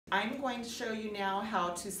I'm going to show you now how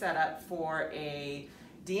to set up for a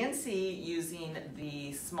DNC using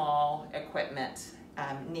the small equipment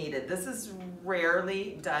needed. This is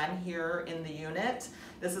rarely done here in the unit.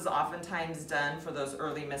 This is oftentimes done for those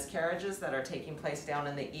early miscarriages that are taking place down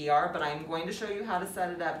in the ER, but I'm going to show you how to set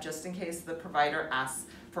it up just in case the provider asks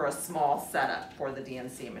for a small setup for the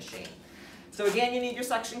DNC machine. So again, you need your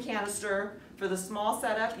suction canister. For the small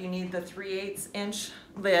setup, you need the 3/8 inch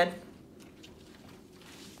lid.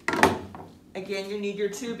 Again, you need your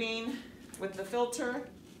tubing with the filter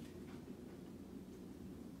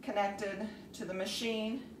connected to the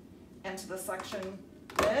machine and to the suction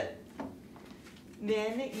lid.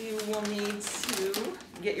 Then you will need to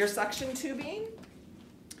get your suction tubing.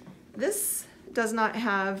 This does not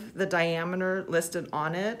have the diameter listed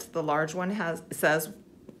on it. The large one says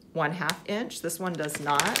 1/2 inch. This one does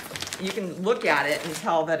not. You can look at it and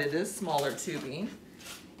tell that it is smaller tubing.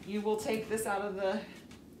 You will take this out of the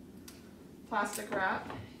plastic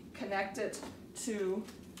wrap, connect it to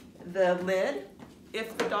the lid.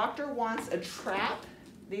 If the doctor wants a trap,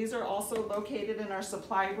 these are also located in our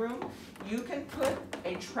supply room. You can put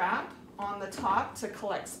a trap on the top to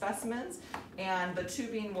collect specimens, and the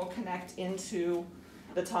tubing will connect into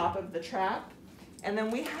the top of the trap. And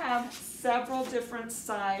then we have several different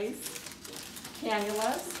size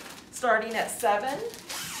cannulas, starting at 7,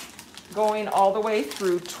 going all the way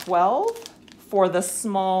through 12 for the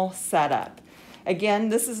small setup. Again,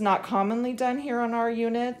 this is not commonly done here on our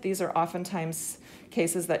unit. These are oftentimes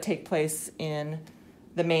cases that take place in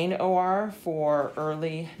the main OR for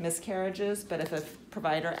early miscarriages, but if a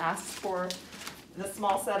provider asks for the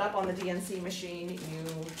small setup on the DNC machine,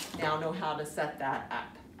 you now know how to set that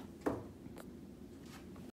up.